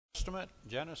Testament: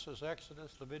 Genesis,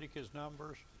 Exodus, Leviticus,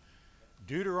 Numbers,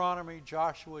 Deuteronomy,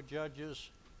 Joshua,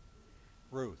 Judges,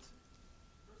 Ruth.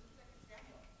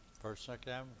 First, Second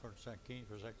Samuel, First, Second Kings,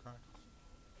 First, Second Chronicles.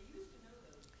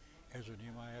 Ezra,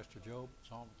 Nehemiah, Esther, Job,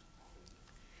 Psalms.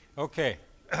 Okay.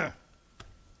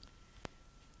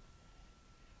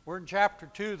 We're in chapter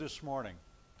 2 this morning.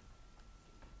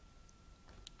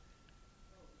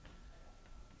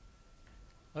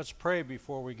 Let's pray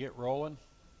before we get rolling.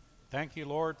 Thank you,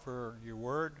 Lord, for your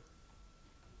word.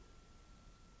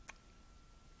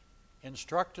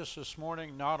 Instruct us this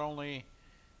morning not only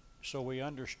so we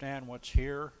understand what's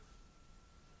here,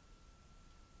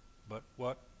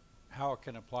 but how it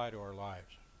can apply to our lives.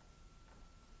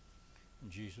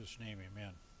 In Jesus' name,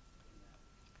 amen.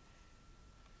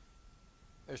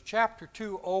 As chapter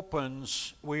 2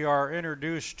 opens, we are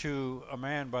introduced to a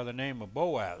man by the name of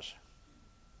Boaz.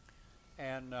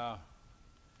 And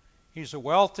he's a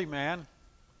wealthy man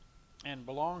and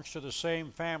belongs to the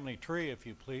same family tree, if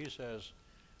you please, as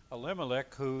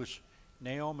Elimelech, who's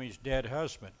Naomi's dead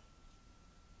husband.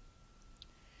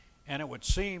 And it would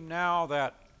seem now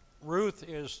that Ruth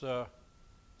is the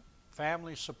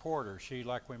family supporter. She,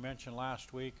 like we mentioned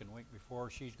last week and week before,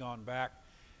 she's gone back.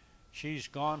 She's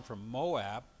gone from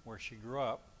Moab, where she grew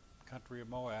up, country of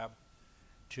Moab,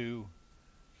 to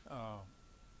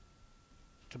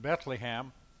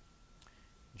Bethlehem,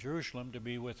 Jerusalem, to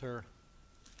be with her.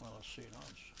 Well, let's see, no,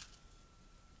 it's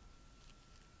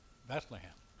Bethlehem,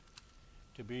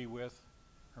 to be with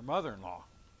her mother-in-law.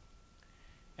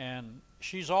 And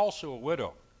she's also a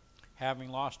widow,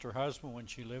 having lost her husband when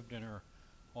she lived in her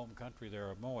home country there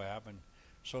of Moab. And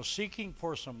so, seeking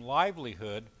for some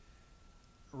livelihood,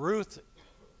 Ruth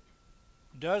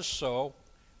does so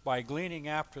by gleaning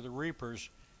after the reapers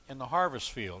in the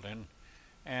harvest field.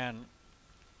 And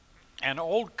an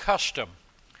old custom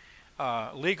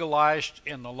legalized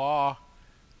in the law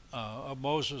of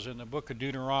Moses in the book of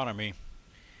Deuteronomy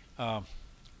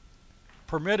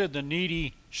permitted the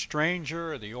needy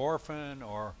stranger or the orphan,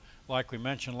 or like we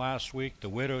mentioned last week, the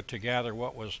widow, to gather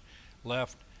what was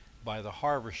left by the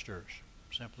harvesters,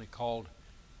 simply called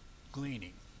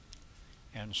gleaning.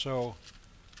 And so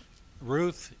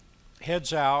Ruth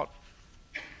heads out,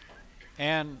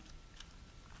 and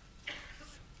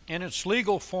in its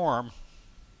legal form,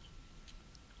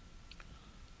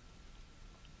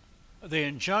 the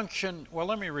injunction, well,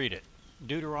 let me read it.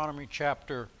 Deuteronomy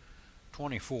chapter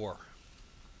 24.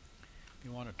 If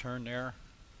you want to turn there.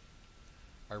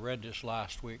 I read this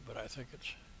last week, but I think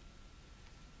it's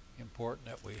important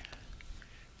that we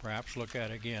perhaps look at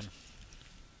it again.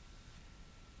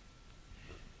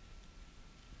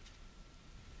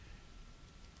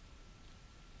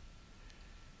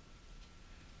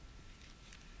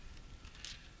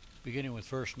 Beginning with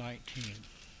verse 19.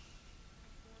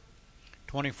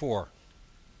 24.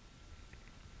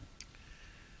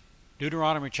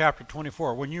 Deuteronomy chapter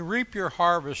 24. When you reap your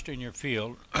harvest in your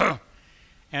field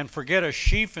and forget a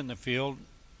sheaf in the field,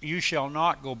 you shall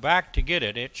not go back to get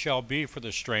it. It shall be for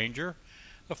the stranger,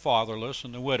 the fatherless,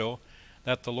 and the widow,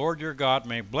 that the Lord your God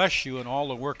may bless you in all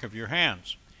the work of your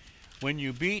hands. When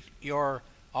you beat your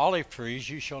olive trees,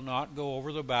 you shall not go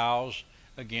over the boughs.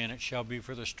 Again, it shall be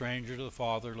for the stranger, the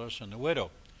fatherless, and the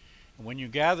widow. And when you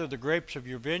gather the grapes of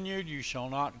your vineyard, you shall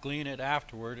not glean it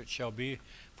afterward. It shall be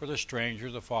for the stranger,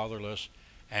 the fatherless,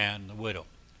 and the widow.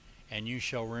 And you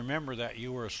shall remember that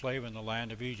you were a slave in the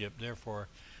land of Egypt. Therefore,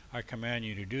 I command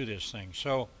you to do this thing.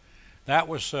 So that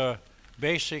was a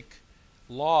basic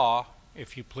law,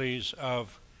 if you please,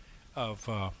 of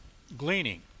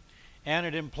gleaning. And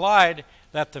it implied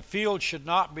that the field should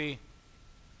not be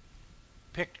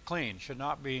picked clean, should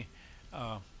not be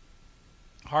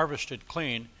harvested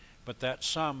clean, but that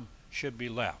some should be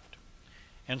left.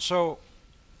 And so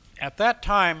at that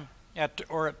time,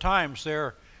 or at times,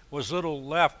 there was little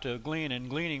left to glean, and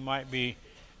gleaning might be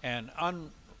an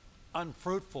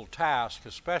unfruitful task,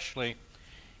 especially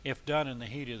if done in the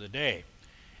heat of the day.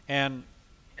 And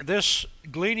this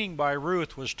gleaning by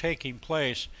Ruth was taking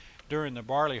place during the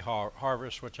barley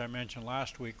harvest, which I mentioned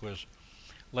last week was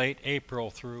late April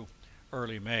through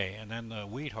early May, and then the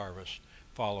wheat harvest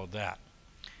followed that.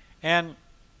 And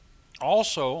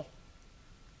also,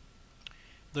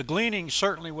 the gleaning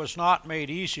certainly was not made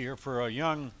easier for a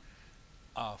young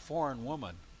foreign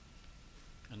woman,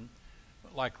 and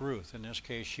like Ruth. In this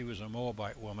case, she was a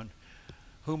Moabite woman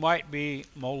who might be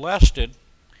molested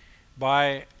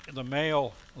by the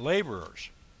male laborers.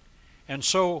 And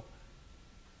so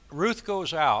Ruth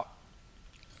goes out,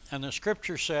 and the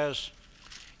scripture says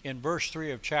in verse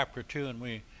 3 of chapter 2, and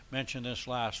we mentioned this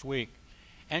last week,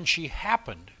 and she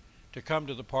happened to come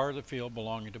to the part of the field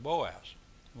belonging to Boaz.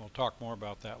 We'll talk more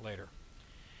about that later.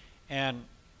 And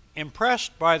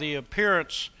impressed by the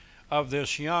appearance of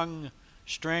this young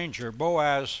stranger,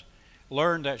 Boaz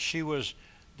learned that she was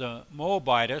the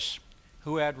Moabitess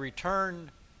who had returned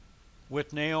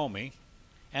with Naomi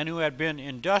and who had been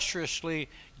industriously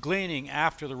gleaning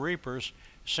after the reapers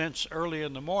since early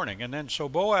in the morning. And then so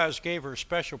Boaz gave her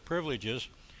special privileges,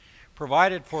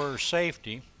 provided for her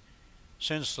safety,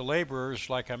 since the laborers,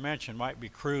 like I mentioned, might be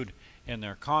crude in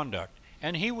their conduct.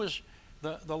 And he was,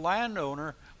 the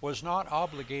landowner was not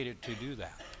obligated to do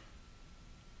that.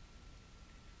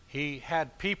 He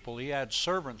had people, he had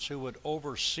servants who would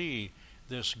oversee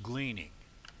this gleaning.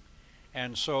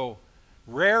 And so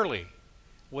rarely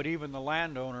would even the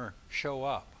landowner show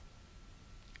up.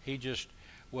 He just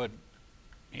would,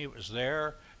 he was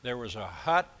there. There was a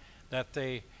hut that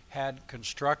they had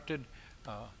constructed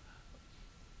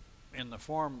in the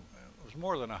form, it was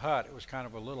more than a hut, it was kind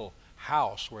of a little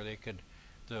house where they could,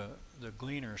 the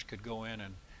gleaners could go in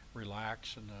and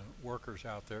relax, and the workers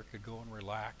out there could go and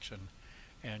relax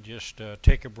and just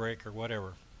take a break or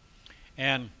whatever.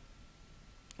 And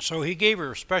so he gave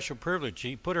her a special privilege.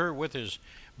 He put her with his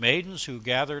maidens who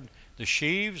gathered the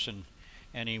sheaves,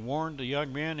 and he warned the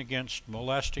young men against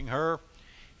molesting her.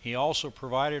 He also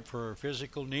provided for her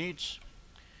physical needs,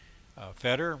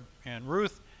 fed her, and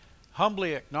Ruth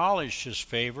humbly acknowledged his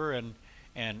favor and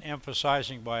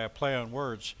emphasizing by a play on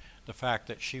words the fact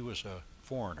that she was a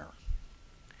foreigner.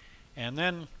 And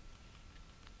then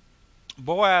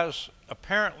Boaz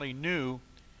apparently knew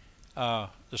the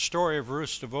story of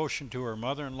Ruth's devotion to her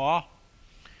mother-in-law,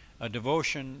 a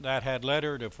devotion that had led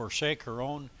her to forsake her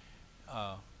own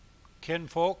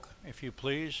kinfolk, if you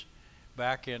please,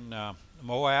 back in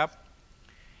Moab.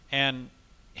 And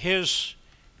his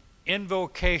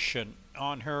invocation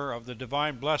on her of the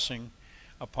divine blessing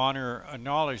upon her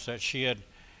acknowledged that she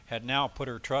had now put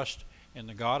her trust in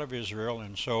the God of Israel,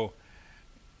 and so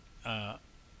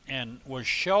and was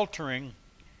sheltering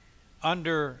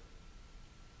under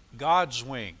God's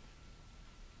wing,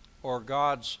 or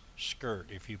God's skirt,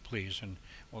 if you please, and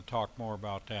we'll talk more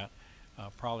about that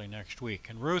probably next week.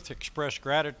 And Ruth expressed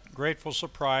grateful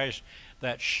surprise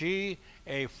that she,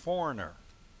 a foreigner,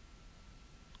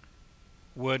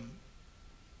 would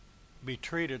be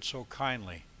treated so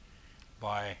kindly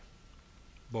by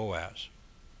Boaz.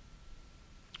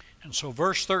 And so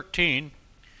verse 13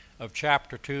 of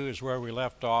chapter 2 is where we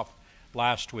left off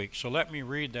last week. So let me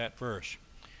read that verse.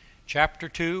 Chapter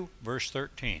 2, verse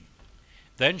 13.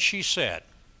 Then she said,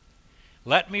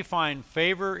 "Let me find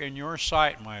favor in your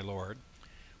sight, my Lord,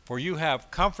 for you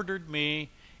have comforted me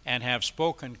and have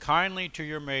spoken kindly to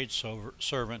your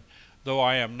maidservant, though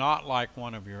I am not like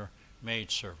one of your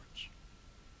maidservants."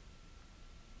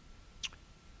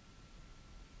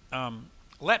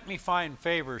 Let me find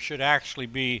favor should actually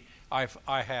be, I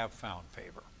have found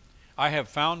favor. I have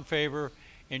found favor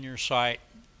in your sight,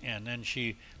 and then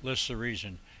she lists the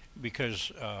reason.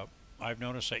 Because I've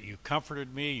noticed that you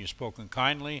comforted me, you've spoken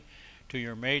kindly to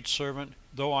your maidservant,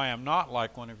 though I am not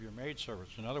like one of your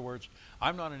maidservants. In other words,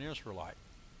 I'm not an Israelite.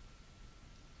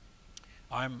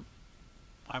 I'm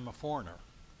a foreigner.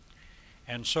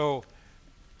 And so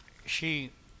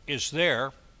she is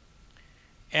there,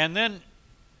 and then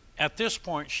at this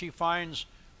point she finds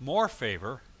more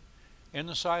favor in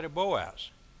the sight of Boaz.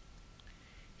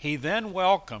 He then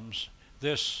welcomes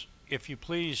this, if you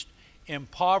please,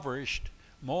 impoverished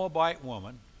Moabite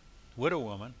woman, widow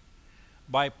woman,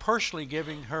 by personally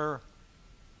giving her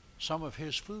some of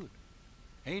his food.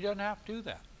 And he doesn't have to do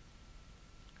that.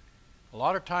 A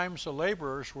lot of times the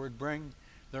laborers would bring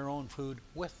their own food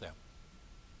with them.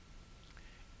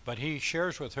 But he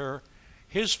shares with her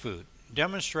his food,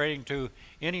 demonstrating to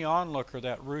any onlooker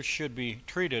that Ruth should be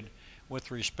treated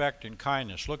with respect and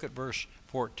kindness. Look at verse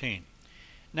 14.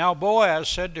 Now Boaz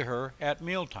said to her at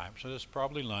mealtime, so this is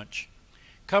probably lunch,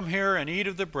 "Come here and eat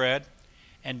of the bread,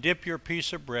 and dip your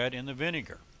piece of bread in the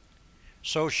vinegar."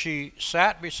 So she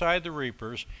sat beside the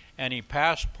reapers, and he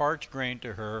passed parched grain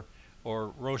to her, or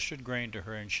roasted grain to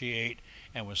her, and she ate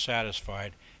and was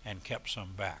satisfied and kept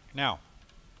some back. Now,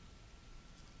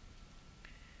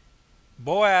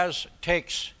 Boaz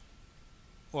takes,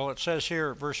 well, it says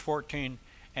here, verse 14,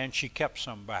 and she kept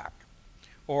some back,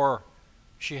 or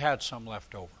she had some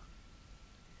left over.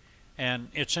 And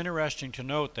it's interesting to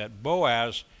note that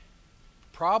Boaz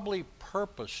probably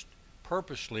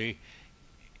purposely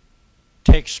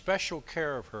takes special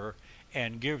care of her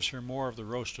and gives her more of the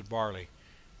roasted barley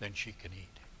than she can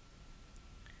eat.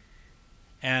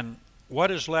 And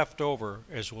what is left over,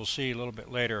 as we'll see a little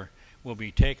bit later, will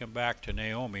be taken back to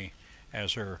Naomi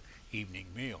as her evening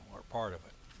meal, or part of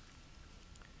it.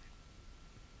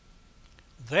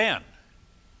 Then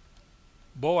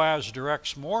Boaz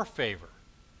directs more favor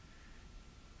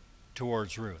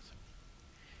towards Ruth.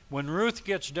 When Ruth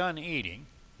gets done eating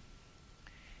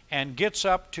and gets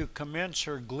up to commence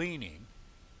her gleaning,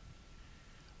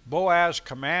 Boaz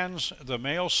commands the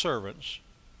male servants,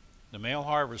 the male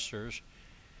harvesters,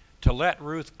 to let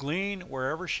Ruth glean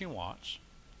wherever she wants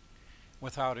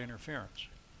without interference,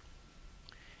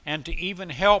 and to even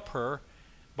help her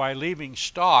by leaving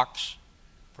stalks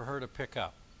for her to pick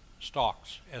up.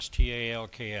 Stalks,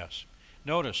 S-T-A-L-K-S.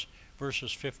 Notice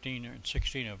verses 15 and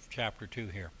 16 of chapter 2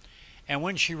 here. And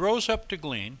when she rose up to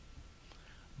glean,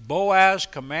 Boaz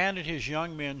commanded his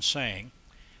young men, saying,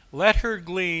 let her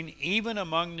glean even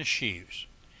among the sheaves,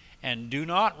 and do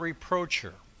not reproach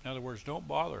her. In other words, don't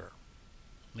bother her.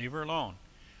 Leave her alone.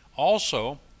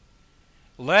 Also,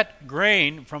 let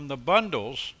grain from the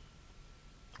bundles,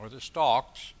 or the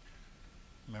stalks,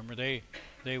 remember they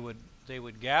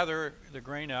would gather the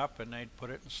grain up and they'd put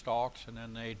it in stalks, and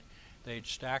then they'd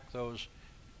stack those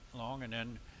along,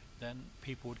 and then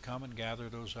people would come and gather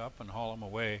those up and haul them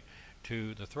away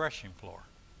to the threshing floor.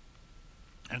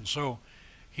 And so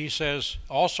he says,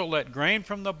 also let grain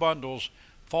from the bundles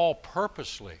fall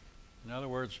purposely. In other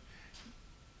words,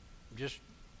 just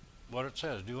what it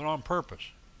says, do it on purpose.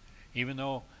 Even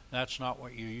though that's not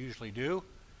what you usually do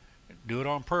it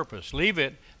on purpose. Leave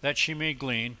it that she may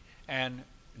glean, and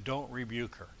don't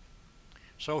rebuke her.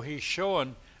 So he's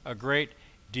showing a great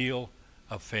deal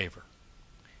of favor.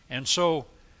 And so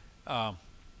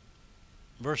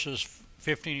verses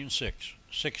 15 and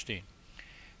 16.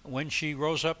 When she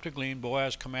rose up to glean,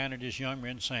 Boaz commanded his young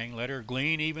men, saying, let her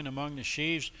glean even among the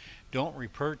sheaves. Don't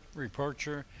reproach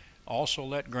her. Also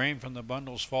let grain from the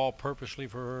bundles fall purposely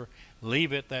for her.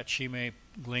 Leave it that she may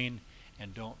glean,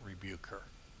 and don't rebuke her.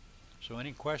 So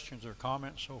any questions or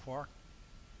comments so far?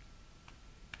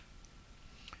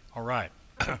 All right.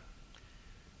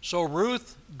 So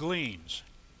Ruth gleans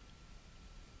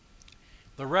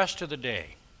the rest of the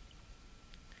day,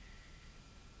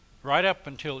 right up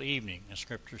until evening, the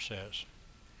scripture says.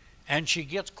 And she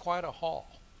gets quite a haul.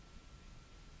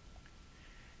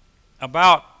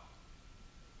 About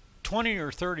 20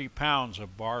 or 30 pounds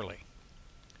of barley.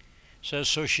 It says,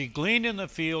 so she gleaned in the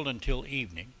field until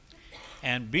evening,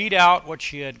 and beat out what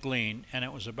she had gleaned, and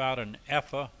it was about an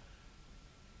ephah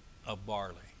of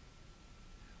barley,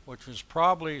 which was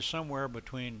probably somewhere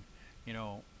between,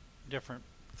 different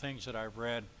things that I've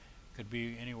read, could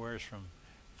be anywhere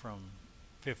from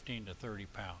 15 to 30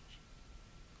 pounds.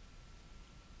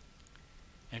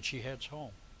 And she heads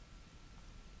home.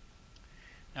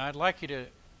 Now I'd like you to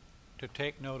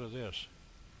take note of this.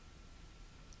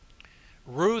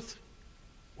 Ruth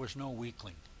was no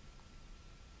weakling.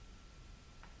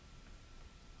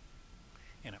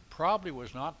 And it probably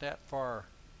was not that far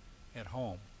at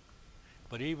home.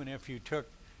 But even if you took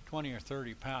 20 or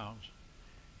 30 pounds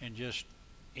and just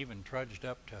even trudged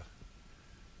up to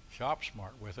Shop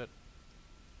Smart with it,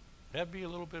 that'd be a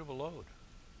little bit of a load.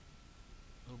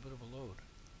 A little bit of a load.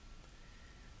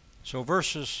 So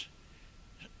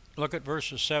look at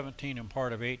verses 17 and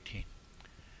part of 18.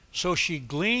 So she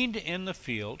gleaned in the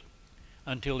field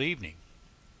until evening,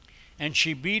 and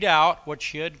she beat out what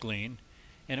she had gleaned,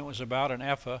 and it was about an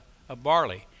ephah of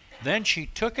barley. Then she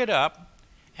took it up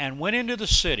and went into the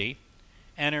city,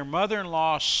 and her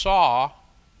mother-in-law saw,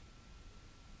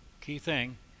 key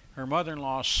thing, her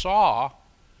mother-in-law saw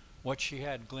what she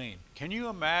had gleaned. Can you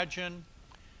imagine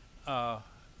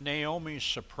Naomi's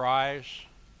surprise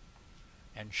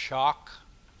and shock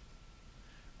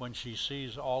when she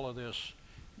sees all of this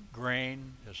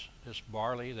grain, this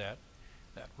barley that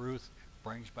Ruth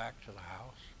brings back to the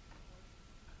house?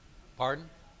 Pardon?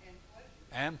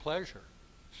 And pleasure.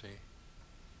 See,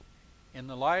 in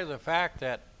the light of the fact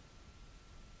that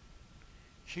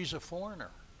she's a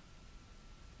foreigner,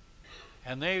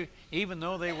 and even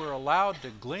though they were allowed to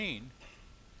glean,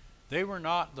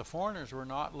 the foreigners were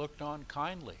not looked on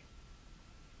kindly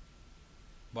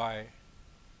by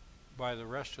the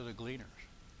rest of the gleaners.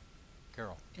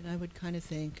 Carol. And I would kind of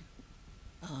think,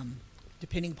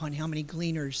 depending upon how many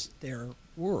gleaners there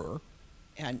were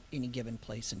at any given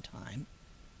place and time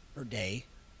or day,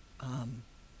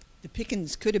 the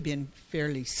pickings could have been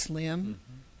fairly slim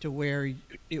to where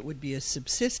it would be a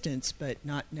subsistence, but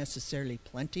not necessarily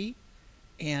plenty.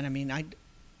 And I mean,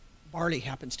 barley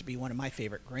happens to be one of my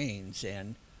favorite grains,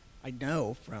 and I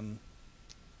know from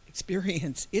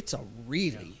experience it's a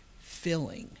really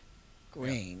filling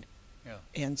grain. Yeah.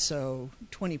 And so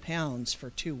 20 pounds for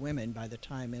two women by the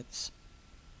time it's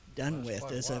done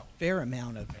with is a fair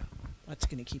amount of that's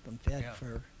going to keep them fed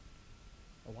for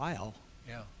a while.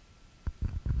 Yeah.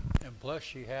 And plus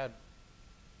she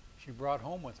brought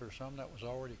home with her some that was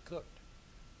already cooked.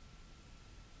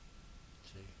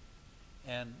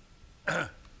 And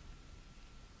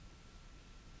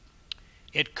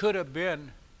it could have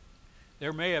been,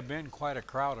 there may have been quite a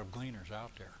crowd of gleaners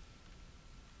out there.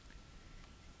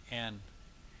 And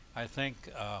I think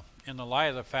in the light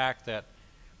of the fact that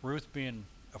Ruth being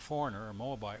a foreigner, a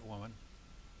Moabite woman,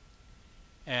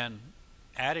 and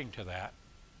adding to that,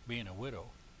 being a widow,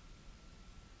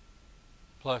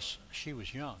 plus she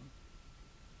was young,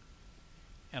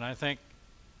 and I think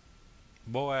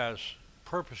Boaz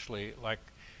purposely, like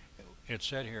it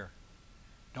said here,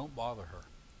 don't bother her,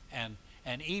 and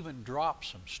even drop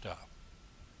some stuff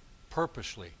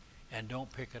purposely, and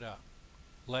don't pick it up.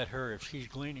 Let her, if she's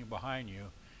gleaning behind you,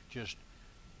 just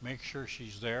make sure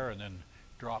she's there, and then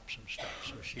drop some stuff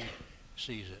so she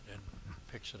sees it and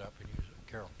picks it up and uses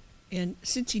it. Carol. And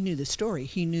since he knew the story,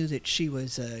 he knew that she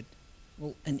was an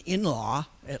in-law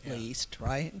at least,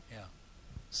 right? Yeah.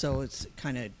 So it's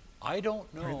kind of I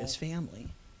don't know part of his family.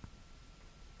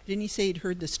 Didn't he say he'd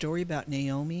heard the story about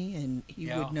Naomi, and he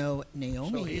would know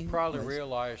Naomi? So he probably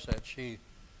realized that she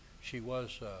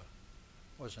was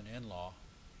an in-law.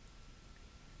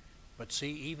 But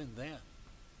see, even then,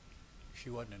 she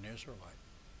wasn't an Israelite.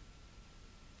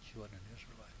 She wasn't an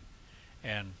Israelite,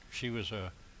 and she was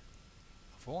a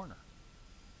foreigner.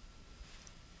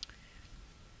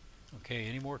 Okay,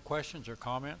 any more questions or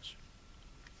comments?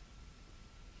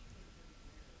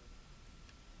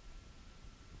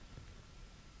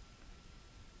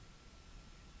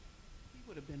 He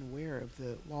would have been aware of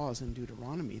the laws in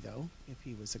Deuteronomy, though, if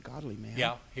he was a godly man.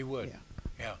 Yeah, he would.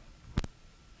 Yeah.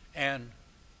 And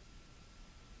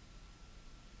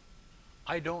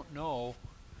I don't know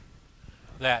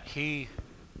that he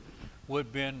would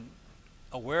have been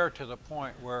aware to the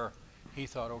point where he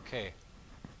thought, okay,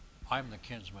 I'm the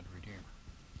kinsman redeemer.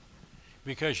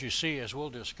 Because you see, as we'll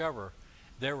discover,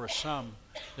 there was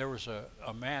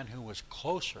a man who was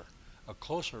a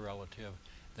closer relative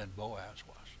than Boaz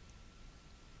was.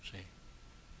 See,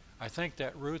 I think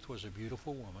that Ruth was a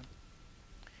beautiful woman.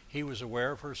 He was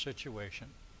aware of her situation,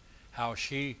 how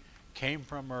she came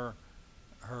from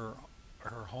her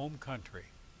home country,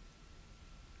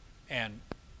 and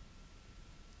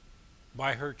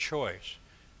by her choice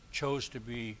chose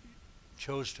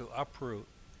to uproot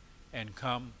and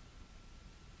come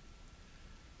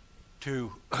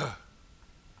to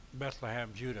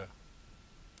Bethlehem, Judah,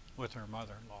 with her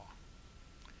mother-in-law.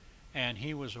 And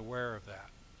he was aware of that.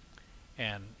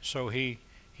 And so he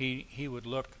would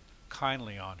look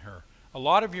kindly on her. A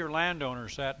lot of your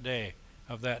landowners that day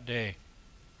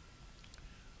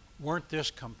weren't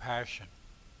this compassionate,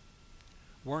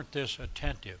 weren't this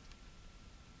attentive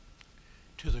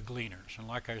to the gleaners. And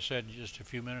like I said just a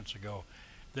few minutes ago,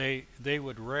 they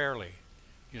would rarely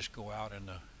just go out in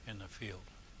the field.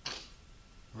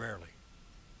 Rarely.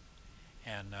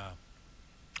 And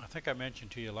I think I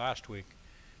mentioned to you last week,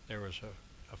 there was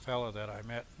a fellow that I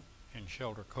met in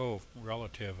Shelter Cove,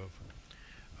 relative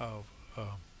of a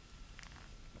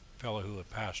fellow who had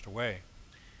passed away.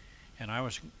 And I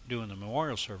was doing the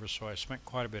memorial service, so I spent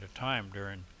quite a bit of time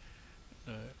during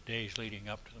the days leading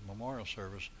up to the memorial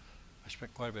service. I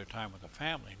spent quite a bit of time with the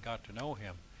family and got to know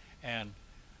him. And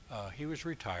he was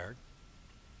retired,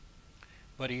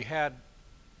 but he had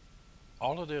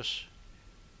all of this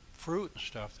fruit and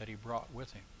stuff that he brought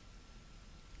with him.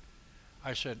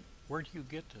 I said, where do you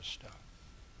get this stuff?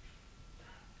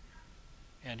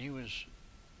 And he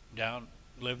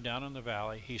lived down in the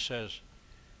valley. He says,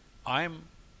 I'm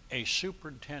a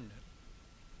superintendent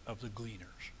of the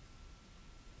gleaners.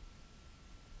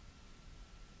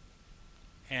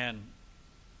 And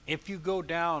if you go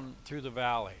down through the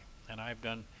valley, and I've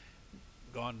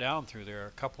gone down through there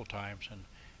a couple times, and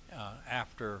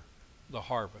after the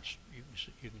harvest,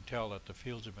 you can tell that the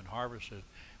fields have been harvested,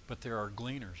 but there are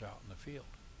gleaners out in the field.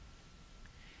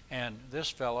 And this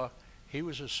fella, he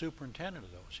was a superintendent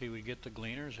of those. He would get the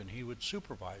gleaners and he would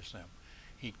supervise them.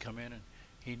 He'd come in and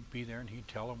he'd be there and he'd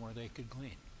tell them where they could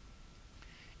glean.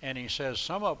 And he says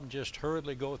some of them just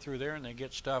hurriedly go through there and they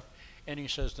get stuff. And he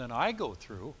says, then I go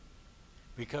through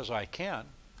because I can.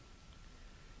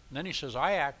 And then he says,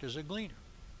 I act as a gleaner.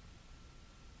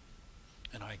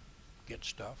 And I get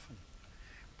stuff and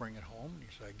bring it home. And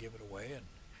he said, I give it away. And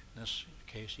in this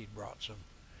case, he'd brought some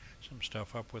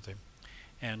stuff up with him.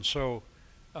 And so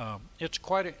it's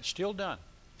still done.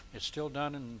 It's still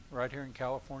done right here in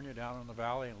California, down in the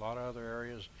valley, and a lot of other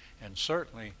areas, and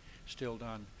certainly still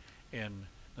done in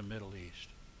the Middle East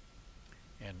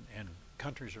and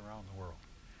countries around the world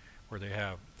where they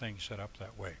have things set up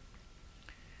that way.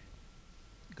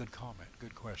 Good comment,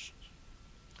 good questions.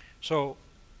 So,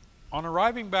 on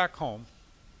arriving back home,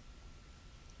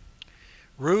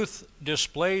 Ruth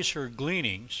displays her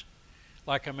gleanings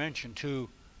like I mentioned, to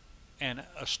an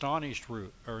astonished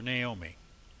Ruth, or Naomi,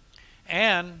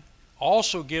 and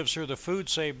also gives her the food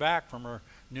saved back from her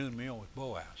noon meal with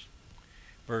Boaz.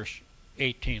 Verse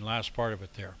 18, last part of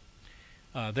it there.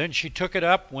 Then she took it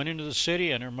up, went into the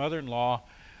city, and her mother-in-law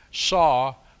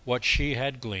saw what she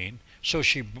had gleaned. So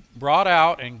she brought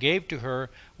out and gave to her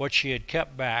what she had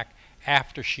kept back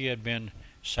after she had been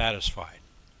satisfied.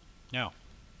 Now,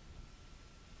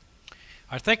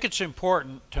 I think it's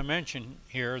important to mention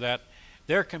here that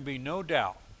there can be no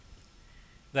doubt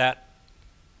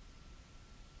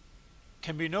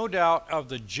of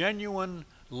the genuine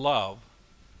love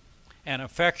and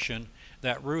affection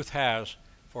that Ruth has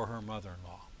for her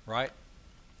mother-in-law, right?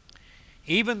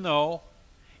 Even though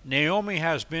Naomi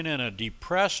has been in a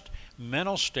depressed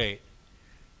mental state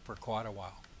for quite a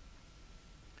while.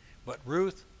 But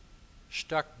Ruth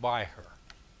stuck by her.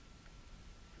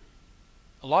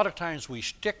 A lot of times we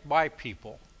stick by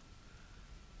people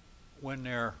when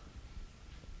they're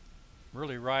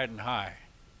really riding high.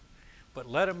 But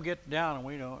let them get down and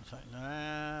we don't say,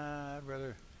 nah, I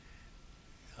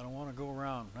don't want to go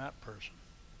around that person.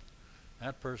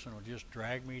 That person will just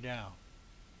drag me down.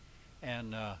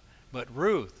 And but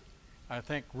Ruth, I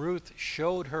think Ruth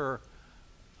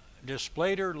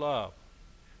displayed her love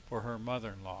for her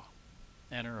mother-in-law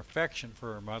and her affection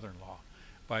for her mother-in-law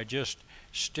by just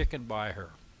sticking by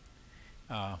her.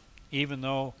 Even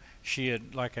though she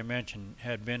had, like I mentioned,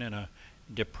 had been in a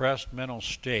depressed mental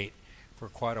state for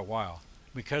quite a while.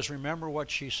 Because remember what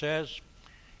she says?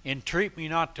 Entreat me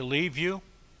not to leave you.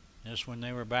 This when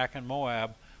they were back in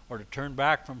Moab, or to turn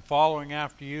back from following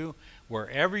after you.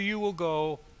 Wherever you will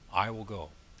go, I will go.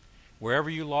 Wherever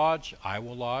you lodge, I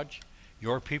will lodge.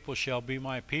 Your people shall be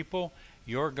my people,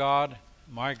 your God,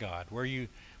 my God. Where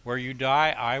you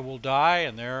die, I will die,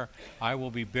 and there I will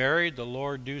be buried. The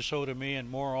Lord do so to me, and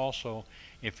more also,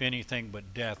 if anything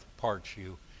but death parts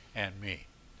you and me.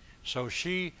 So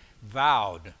she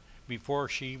vowed before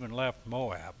she even left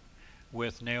Moab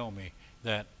with Naomi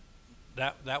that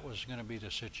was going to be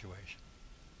the situation.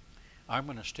 I'm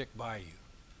going to stick by you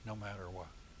no matter what.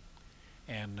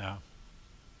 And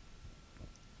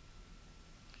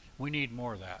we need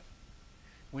more of that.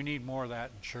 We need more of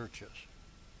that in churches.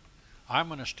 I'm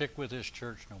going to stick with this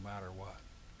church no matter what.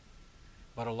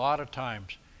 But a lot of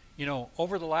times,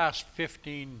 over the last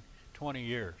 15, 20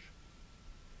 years,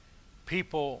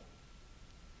 people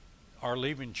are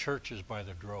leaving churches by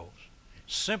the droves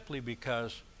simply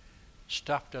because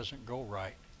stuff doesn't go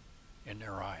right in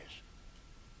their eyes.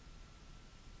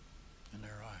 In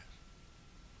their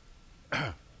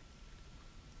eyes.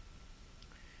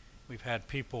 We've had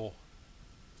people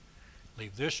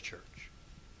leave this church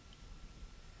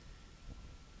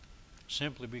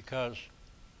simply because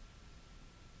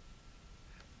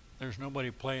there's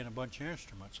nobody playing a bunch of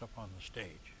instruments up on the stage.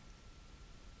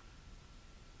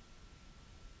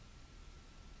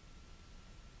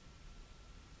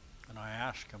 And I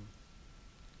ask them,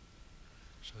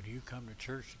 so do you come to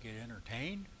church to get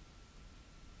entertained?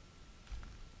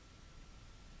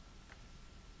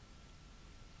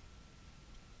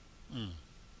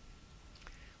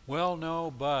 Well,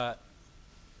 no, but...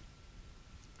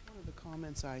 One of the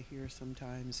comments I hear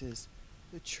sometimes is,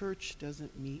 the church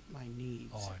doesn't meet my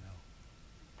needs. Oh, I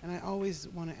know. And I always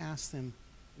want to ask them,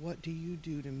 what do you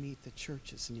do to meet the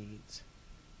church's needs?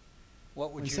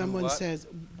 What would when you someone what? says,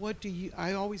 what do you...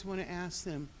 I always want to ask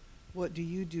them, what do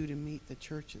you do to meet the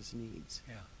church's needs?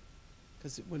 Yeah.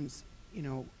 Because when,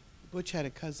 Butch had a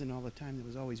cousin all the time that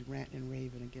was always ranting and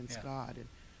raving against God. And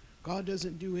God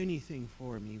doesn't do anything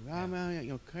for me.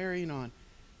 Yeah. Carrying on.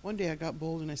 One day I got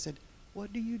bold and I said,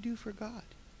 what do you do for God?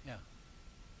 Yeah.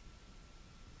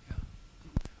 Yeah.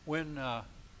 When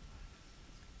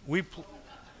we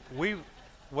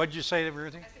what'd you say to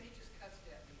everything? I said he just cussed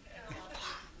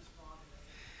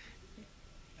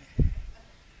at me.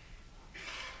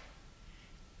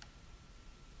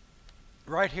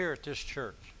 Right here at this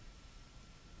church,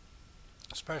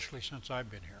 especially since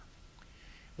I've been here,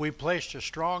 we placed a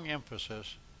strong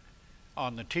emphasis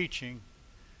on the teaching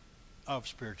of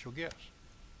spiritual gifts.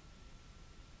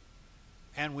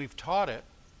 And we've taught it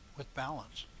with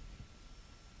balance.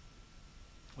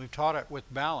 We've taught it with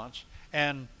balance.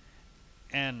 And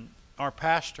our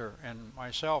pastor and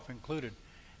myself included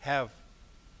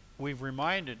we've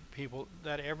reminded people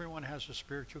that everyone has a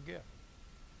spiritual gift.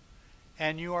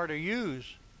 And you are to use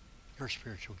your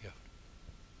spiritual gift.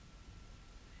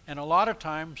 And a lot of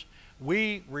times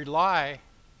we rely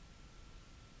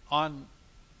on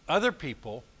other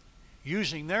people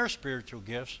using their spiritual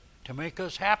gifts to make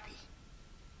us happy.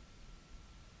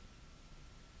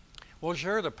 Well,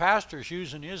 sure, the pastor's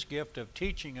using his gift of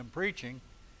teaching and preaching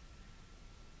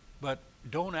but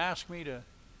don't ask me to,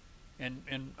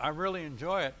 and I really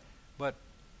enjoy it, but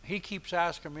he keeps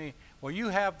asking me, well, you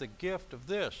have the gift of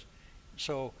this,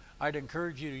 so I'd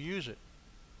encourage you to use it.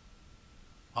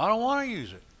 I don't want to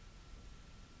use it.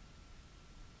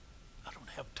 I don't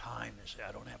have time. They say,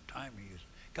 I don't have time to use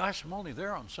it. Gosh, I'm only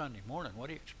there on Sunday morning. What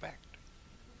do you expect?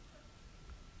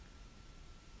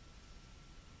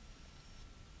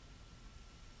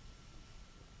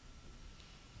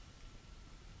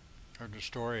 Heard the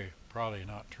story, probably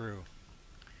not true,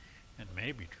 and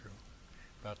may be true,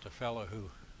 about the fellow who,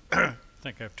 I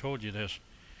think I've told you this,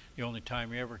 the only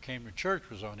time he ever came to church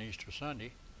was on Easter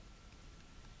Sunday.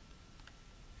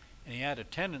 And he had a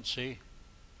tendency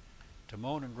to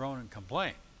moan and groan and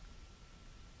complain.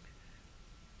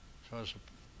 So as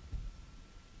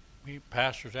he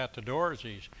pastor's at the door, as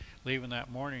he's leaving that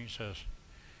morning, he says,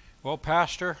 well,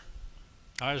 Pastor,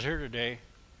 I was here today,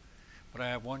 but I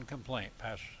have one complaint.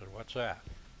 Pastor said, what's that?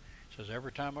 He says,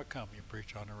 every time I come, you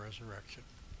preach on the resurrection.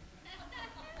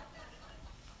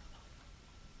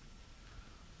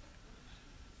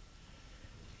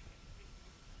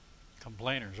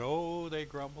 Complainers, oh, they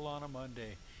grumble on a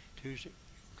Monday, Tuesday,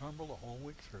 grumble the whole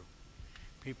week through.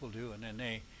 People do, and then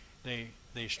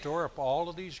they store up all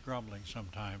of these grumblings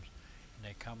sometimes, and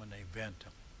they come and they vent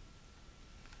them.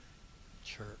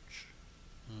 Church.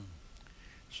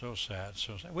 So sad,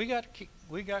 so sad. We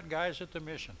got guys at the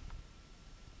mission.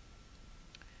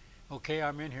 Okay,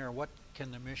 I'm in here. What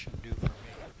can the mission do for me?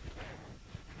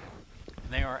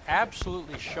 And they are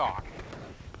absolutely shocked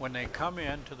when they come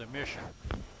into the mission,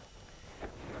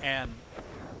 and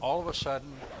all of a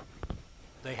sudden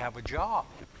they have a job.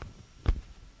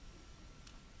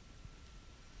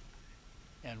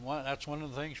 And that's one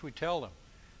of the things we tell them.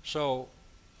 So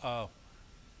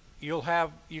you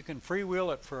can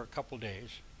freewheel it for a couple days,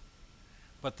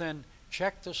 but then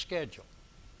check the schedule.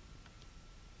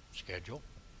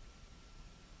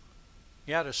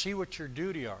 Yeah, to see what your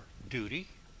duty are. Duty?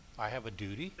 I have a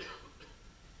duty?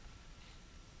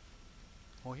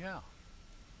 Oh yeah.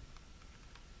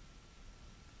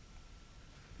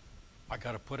 I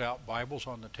got to put out Bibles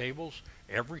on the tables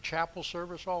every chapel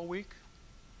service all week?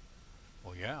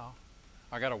 Well, yeah.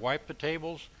 I got to wipe the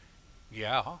tables?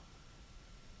 Yeah.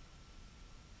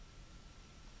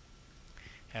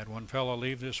 Had one fellow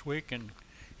leave this week, and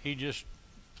he just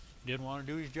didn't want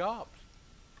to do his job.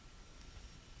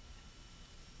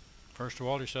 First of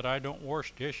all, he said, I don't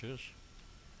wash dishes.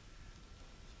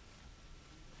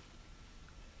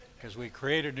 Because we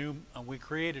created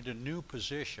a new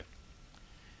position.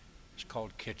 It's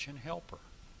called kitchen helper.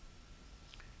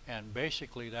 And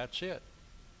basically that's it.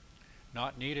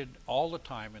 Not needed all the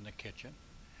time in the kitchen,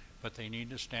 but they need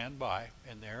to stand by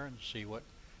in there and see what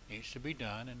needs to be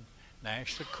done. And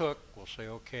Nash, the cook, will say,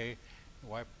 okay,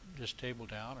 wipe this table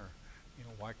down, or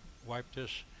wipe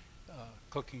this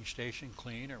cooking station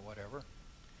clean, or whatever.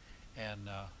 And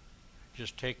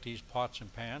just take these pots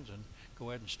and pans and go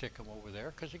ahead and stick them over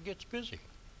there, because it gets busy.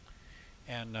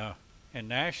 And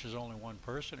Nash is only one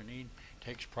person, and he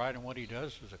takes pride in what he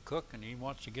does as a cook, and he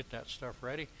wants to get that stuff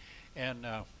ready. And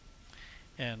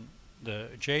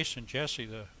Jesse,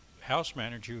 the house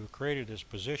manager who created this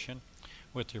position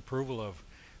with the approval of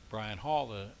Brian Hall,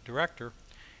 the director,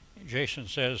 Jason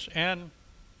says, and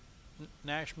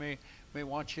Nash may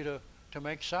want you to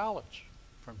make salads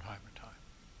from time to time.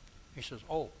 He says,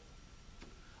 oh,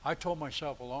 I told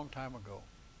myself a long time ago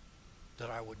that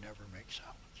I would never make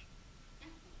salads.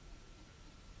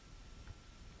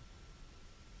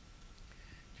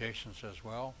 Jason says,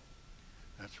 well,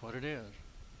 that's what it is.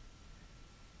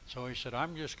 So he said,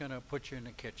 I'm just going to put you in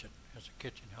the kitchen as a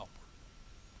kitchen helper.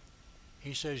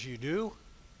 He says, you do?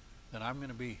 Then I'm going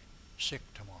to be sick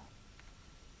tomorrow.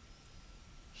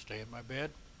 Stay in my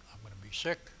bed. I'm going to be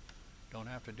sick. Don't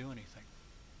have to do anything.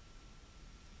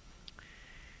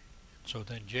 So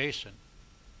then Jason,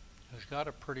 who's got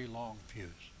a pretty long fuse,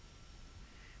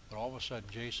 but all of a sudden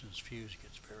Jason's fuse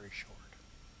gets very short.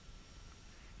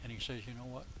 And he says, you know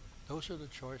what? Those are the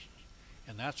choices.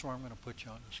 And that's where I'm going to put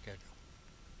you on the schedule.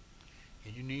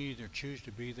 And you need either choose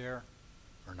to be there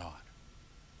or not.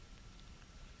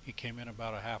 He came in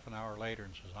about a half an hour later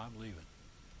and says, I'm leaving.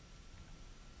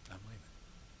 I'm leaving.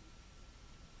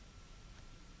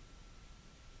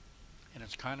 And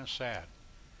it's kind of sad.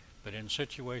 But in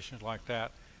situations like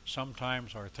that,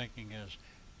 sometimes our thinking is,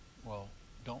 well,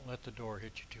 don't let the door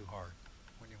hit you too hard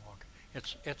when you walk.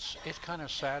 It's kind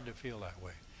of sad to feel that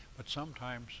way. But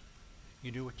sometimes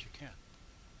you do what you can.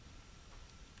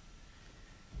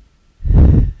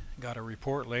 Got a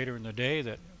report later in the day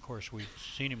that, of course, we'd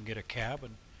seen him get a cab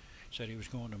and said he was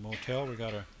going to a motel. We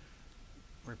got a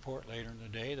report later in the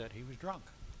day that he was drunk.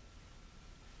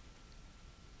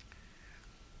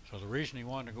 So the reason he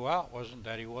wanted to go out wasn't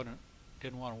that he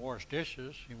didn't want to wash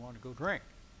dishes. He wanted to go drink.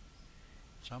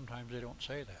 Sometimes they don't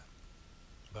say that.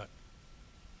 But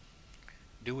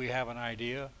do we have an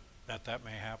idea that that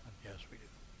may happen? Yes, we do.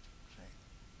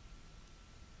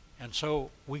 See? And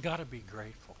so we got to be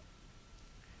grateful.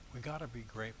 We got to be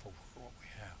grateful for what we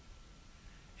have.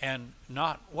 And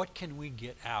not what can we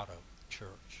get out of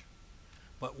church,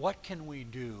 but what can we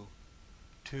do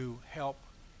to help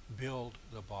build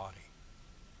the body.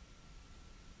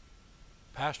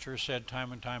 Pastor has said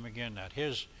time and time again that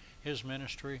his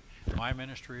ministry, my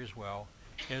ministry as well,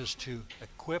 is to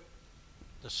equip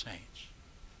the saints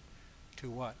to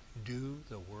what? Do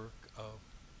the work of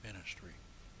ministry.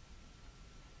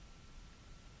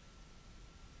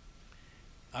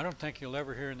 I don't think you'll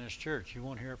ever hear in this church, you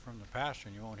won't hear it from the pastor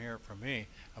and you won't hear it from me,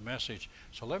 a message.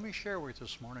 So let me share with you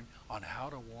this morning on how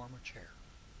to warm a chair.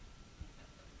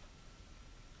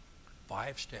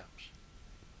 5 steps.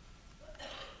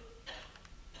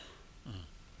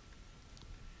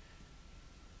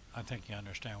 I think you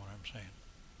understand what I'm saying.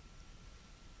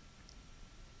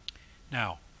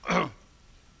 Now,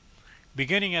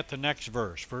 beginning at the next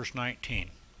verse, verse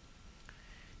 19,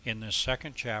 in this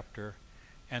second chapter,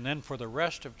 and then for the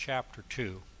rest of chapter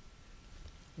 2,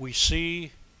 we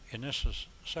see, and this is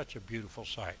such a beautiful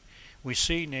sight, we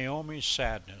see Naomi's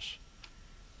sadness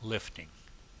lifting.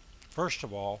 First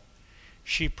of all,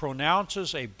 she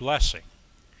pronounces a blessing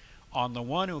on the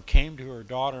one who came to her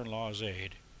daughter-in-law's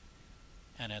aid,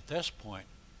 and at this point,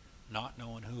 not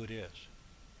knowing who it is.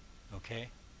 Okay?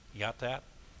 You got that?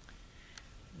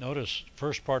 Notice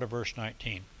first part of verse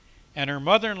 19. And her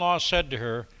mother-in-law said to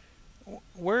her,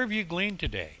 "Where have you gleaned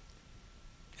today?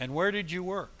 And where did you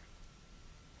work?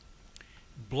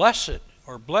 Blessed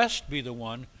or blessed be the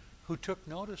one who took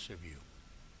notice of you."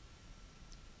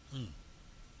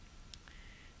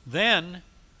 Then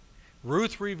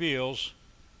Ruth reveals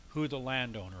who the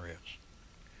landowner is.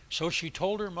 So she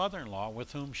told her mother-in-law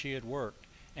with whom she had worked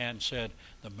and said,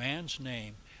 "The man's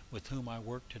name with whom I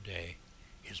work today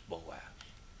is Boaz."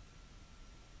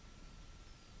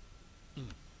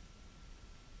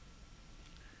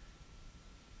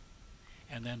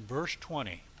 And then verse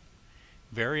 20,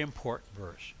 very important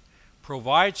verse,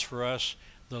 provides for us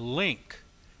the link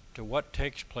to what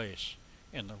takes place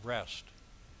in the rest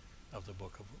of the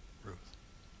book of Ruth.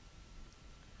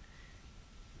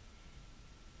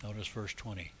 Notice verse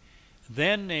 20.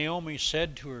 Then Naomi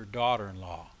said to her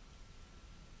daughter-in-law,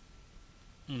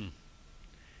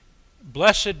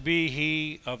 "Blessed be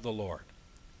he of the Lord,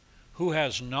 who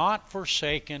has not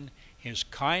forsaken his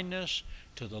kindness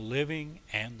to the living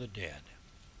and the dead."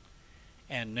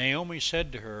 And Naomi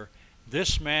said to her,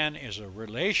 "This man is a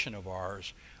relation of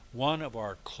ours, one of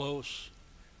our close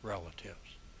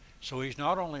relatives." So he's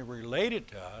not only related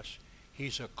to us,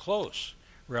 he's a close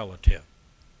relative.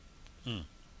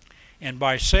 And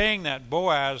by saying that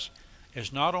Boaz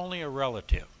is not only a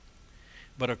relative,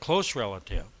 but a close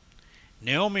relative,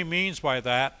 Naomi means by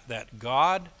that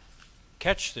God,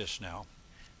 catch this now,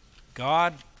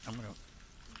 God,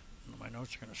 my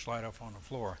notes are going to slide off on the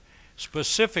floor,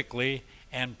 specifically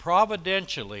and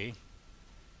providentially,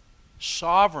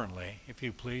 sovereignly, if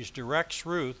you please, directed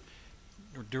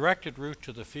Ruth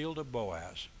to the field of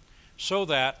Boaz, so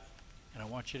that, and I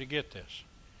want you to get this,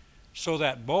 so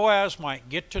that Boaz might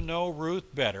get to know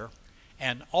Ruth better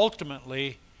and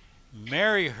ultimately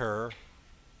marry her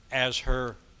as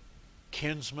her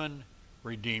kinsman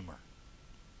redeemer.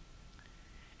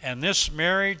 And this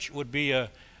marriage would be a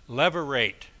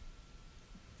levirate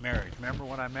marriage. Remember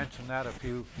when I mentioned that a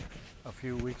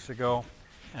few weeks ago?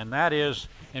 And that is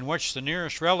in which the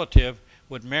nearest relative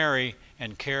would marry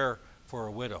and care for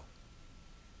a widow.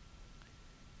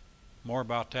 More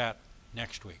about that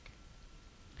next week.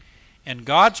 And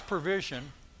God's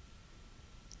provision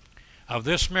of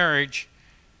this marriage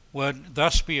would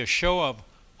thus be a show of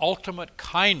ultimate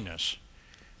kindness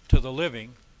to the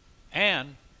living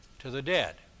and to the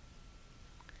dead.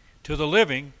 To the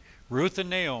living, Ruth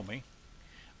and Naomi,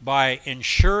 by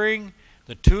ensuring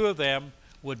the two of them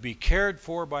would be cared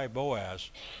for by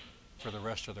Boaz for the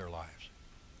rest of their lives.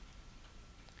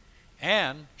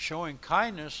 And showing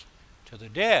kindness to the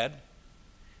dead,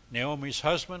 Naomi's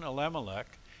husband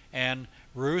Elimelech and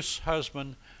Ruth's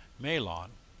husband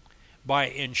Mahlon, by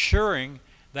ensuring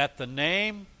that the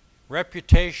name,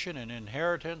 reputation, and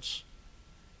inheritance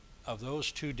of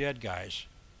those two dead guys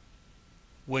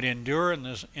would endure in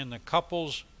the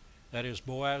couples, that is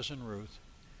Boaz and Ruth,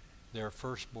 their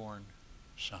firstborn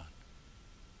son.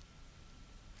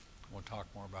 We'll talk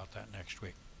more about that next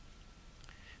week.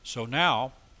 So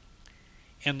now,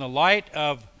 in the light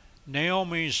of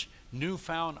Naomi's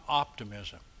newfound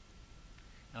optimism,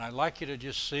 And I'd like you to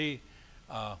just see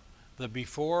the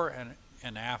before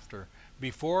and after.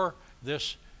 Before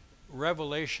this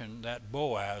revelation that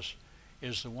Boaz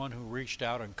is the one who reached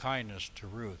out in kindness to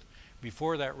Ruth.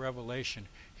 Before that revelation,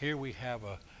 here we have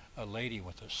a lady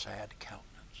with a sad countenance,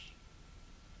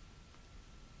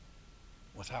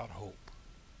 without hope.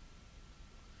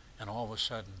 And all of a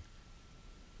sudden,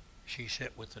 she's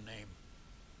hit with the name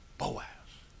Boaz.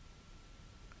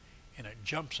 And it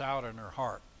jumps out in her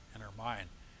heart and her mind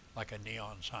like a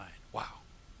neon sign. Wow.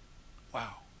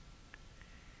 Wow.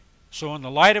 So in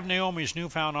the light of Naomi's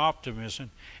newfound optimism,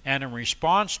 and in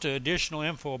response to additional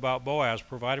info about Boaz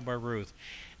provided by Ruth,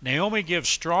 Naomi gives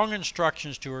strong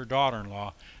instructions to her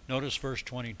daughter-in-law. Notice verse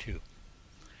 22.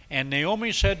 And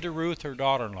Naomi said to Ruth, her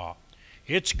daughter-in-law,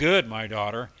 "It's good, my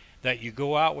daughter, that you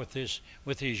go out with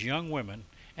these young women,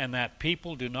 and that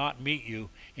people do not meet you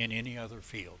in any other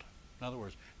field." In other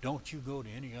words, don't you go to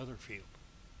any other field.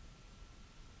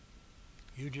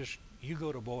 You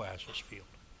go to Boaz's field.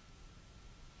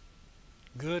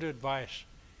 Good advice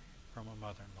from a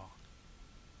mother-in-law.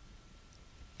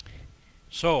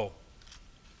 So,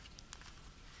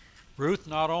 Ruth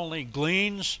not only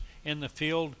gleans in the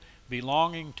field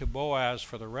belonging to Boaz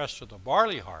for the rest of the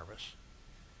barley harvest,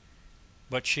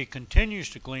 but she continues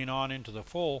to glean on into the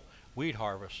full wheat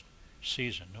harvest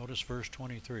season. Notice verse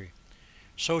 23.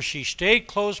 So she stayed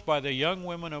close by the young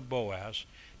women of Boaz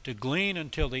to glean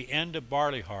until the end of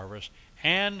barley harvest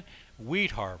and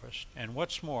wheat harvest. And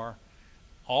what's more,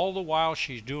 all the while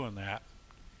she's doing that,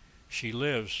 she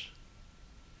lives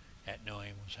at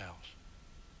Naomi's house.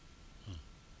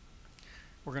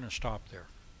 We're going to stop there.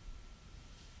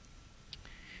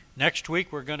 Next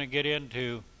week we're going to get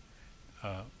into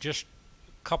just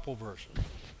a couple verses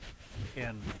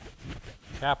in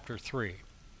chapter 3.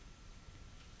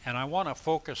 And I want to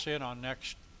focus in on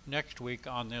next week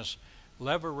on this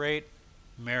levirate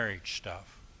marriage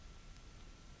stuff.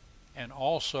 And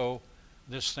also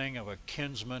this thing of a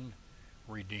kinsman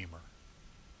redeemer.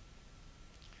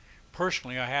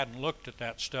 Personally, I hadn't looked at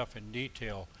that stuff in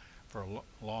detail for a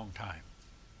long time.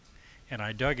 And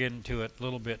I dug into it a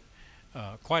little bit,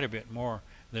 quite a bit more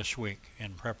this week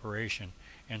in preparation.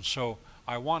 And so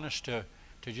I want us to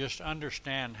just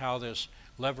understand how this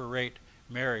levirate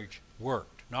marriage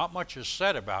worked. Not much is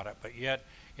said about it, but yet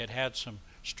it had some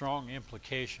strong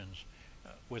implications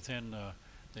within the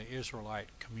Israelite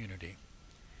community.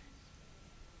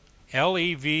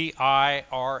 Levirate.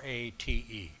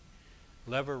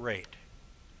 Levirate.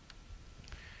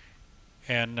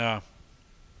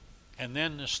 And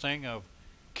then this thing of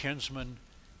kinsman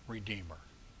redeemer.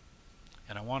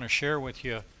 And I want to share with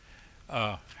you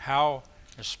how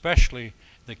especially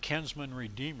the kinsman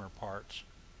redeemer parts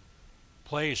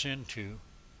plays into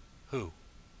who?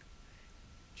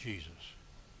 Jesus.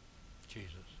 Jesus.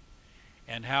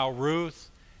 And how Ruth,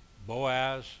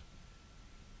 Boaz,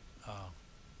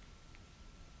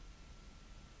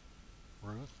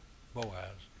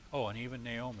 and even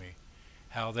Naomi,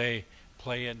 how they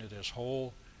play into this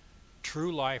whole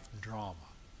true life drama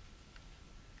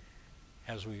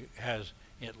as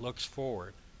it looks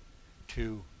forward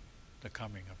to the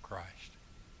coming of Christ.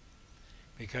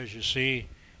 Because you see,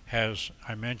 as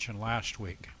I mentioned last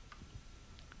week,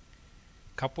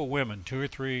 a couple women, 2 or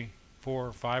 3, 4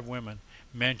 or 5 women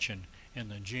mentioned in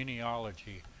the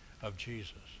genealogy of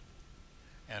Jesus,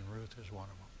 and Ruth is one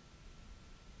of them.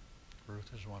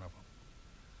 Ruth is one of them.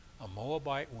 A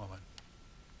Moabite woman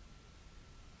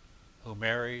who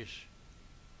marries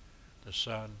the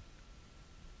son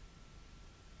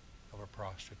of a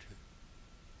prostitute.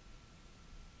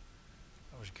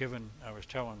 I was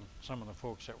telling some of the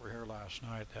folks that were here last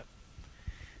night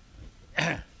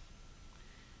that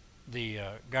the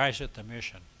guys at the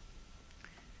mission,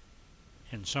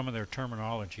 in some of their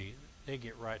terminology, they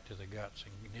get right to the guts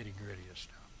and nitty-gritty of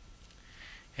stuff.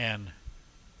 And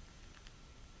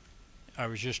I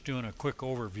was just doing a quick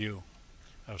overview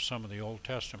of some of the Old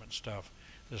Testament stuff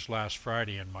this last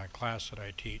Friday in my class that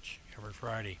I teach every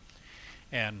Friday.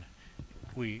 And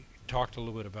we talked a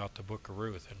little bit about the book of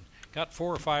Ruth, and got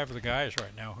 4 or 5 of the guys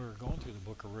right now who are going through the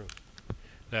book of Ruth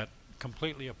that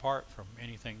completely apart from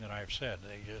anything that I've said.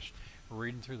 They just were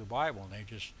reading through the Bible and they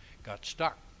just got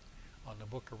stuck on the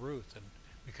book of Ruth. And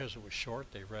because it was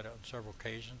short, they read it on several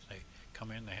occasions. They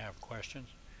come in, they have questions.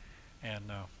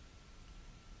 And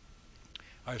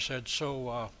I said,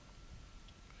 so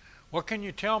what can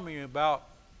you tell me about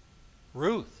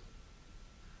Ruth?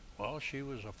 Well, she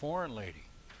was a foreign lady.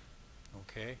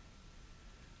 Okay.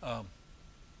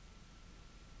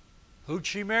 Who'd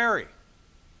she marry?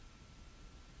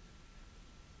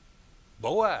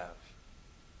 Boaz.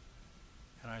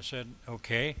 And I said,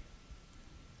 okay.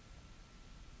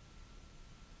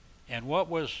 And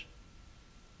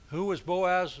who was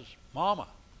Boaz's mama?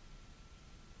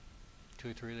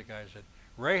 2, 3 of the guys said,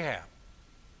 Rahab.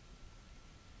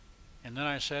 And then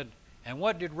I said, and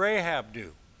what did Rahab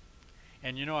do?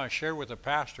 And you know, I shared with the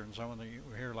pastor and some of you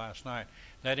were here last night,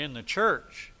 that in the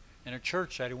church, in a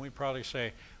church setting, we probably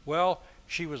say, well,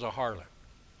 she was a harlot.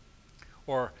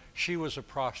 Or she was a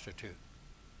prostitute.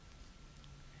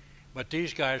 But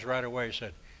these guys right away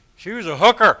said, she was a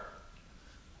hooker.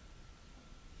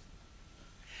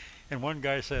 And one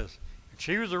guy says,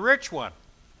 she was a rich one.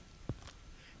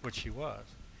 Which she was.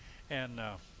 And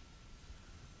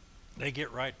they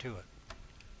get right to it.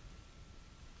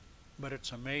 But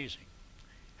it's amazing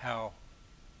how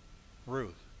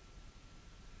Ruth,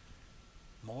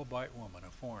 Moabite woman,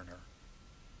 a foreigner,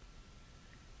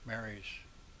 marries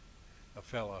a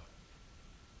fella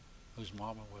whose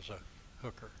mama was a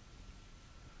hooker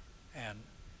and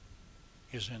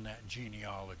is in that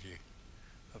genealogy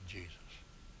of Jesus.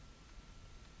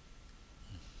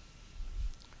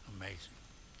 Amazing.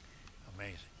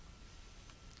 Amazing.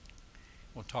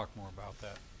 We'll talk more about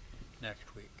that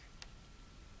next week.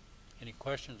 Any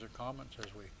questions or comments as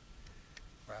we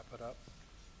wrap it up?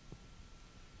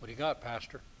 What do you got,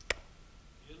 Pastor?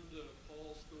 End of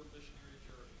Paul's third missionary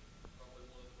journey. Probably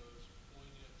one of the most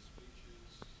poignant speeches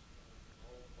in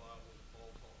all the Bible that Paul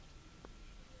talks to the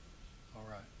missionaries. All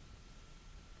right.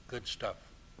 Good stuff.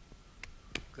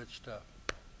 Good stuff.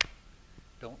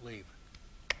 Don't leave.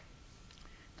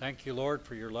 Thank you, Lord,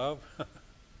 for your love.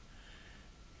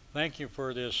 Thank you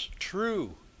for these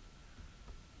true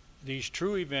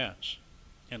events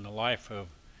in the life of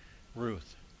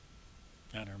Ruth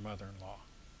and her mother-in-law.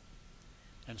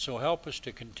 And so help us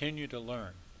to continue to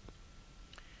learn,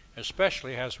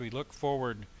 especially as we look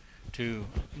forward to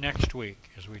next week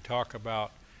as we talk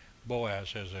about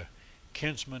Boaz as a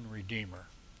kinsman redeemer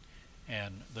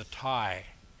and the tie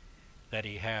that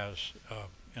he has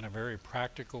in a very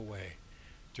practical way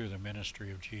through the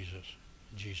ministry of Jesus.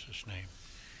 In Jesus' name,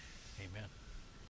 amen.